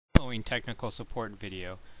following technical support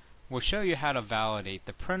video will show you how to validate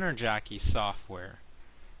the Printer Jockey software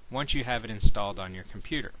once you have it installed on your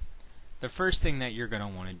computer. The first thing that you're going to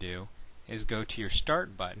want to do is go to your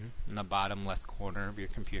Start button in the bottom left corner of your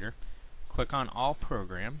computer, click on All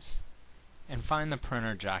Programs, and find the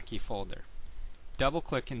Printer Jockey folder.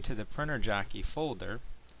 Double-click into the Printer Jockey folder,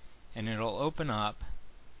 and it'll open up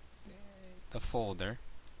the folder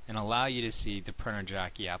and allow you to see the Printer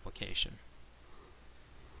Jockey application.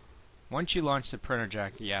 Once you launch the Printer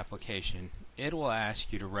Jockey application, it will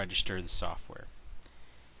ask you to register the software.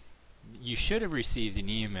 You should have received an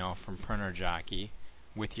email from Printer Jockey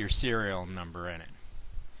with your serial number in it.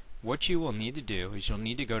 What you will need to do is you'll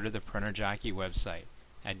need to go to the Printer Jockey website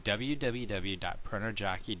at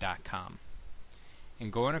www.printerjockey.com,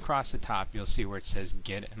 and going across the top you'll see where it says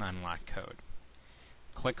Get an Unlock Code.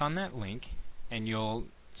 Click on that link and you'll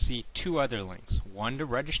see two other links, one to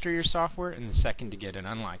register your software and the second to get an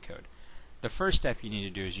unlock code. The first step you need to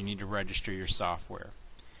do is you need to register your software.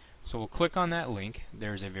 So we'll click on that link.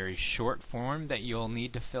 There's a very short form that you'll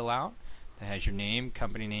need to fill out that has your name,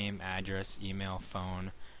 company name, address, email,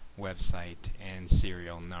 phone, website, and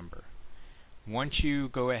serial number. Once you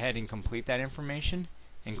go ahead and complete that information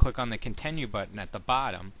and click on the Continue button at the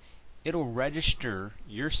bottom, it'll register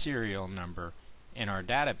your serial number in our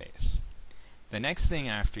database. The next thing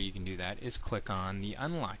after you can do that is click on the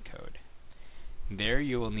Unlock Code. There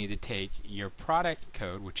you will need to take your product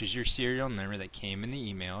code, which is your serial number that came in the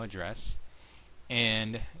email address,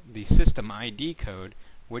 and the system ID code,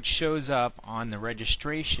 which shows up on the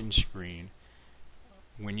registration screen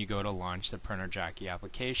when you go to launch the Printer Jockey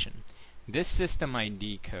application. This system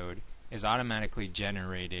ID code is automatically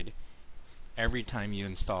generated every time you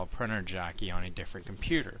install Printer Jockey on a different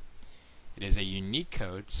computer. It is a unique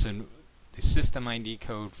code, so the system ID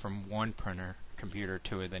code from one printer computer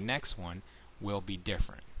to the next one will be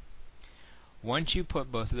different. Once you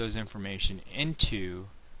put both of those information into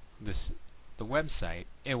the website,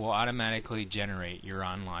 it will automatically generate your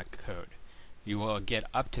unlock code. You will get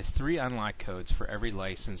up to 3 unlock codes for every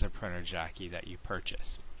license of Printer Jockey that you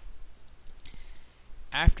purchase.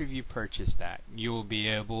 After you purchase that, you will be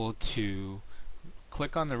able to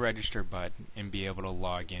click on the Register button and be able to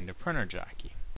log into Printer Jockey.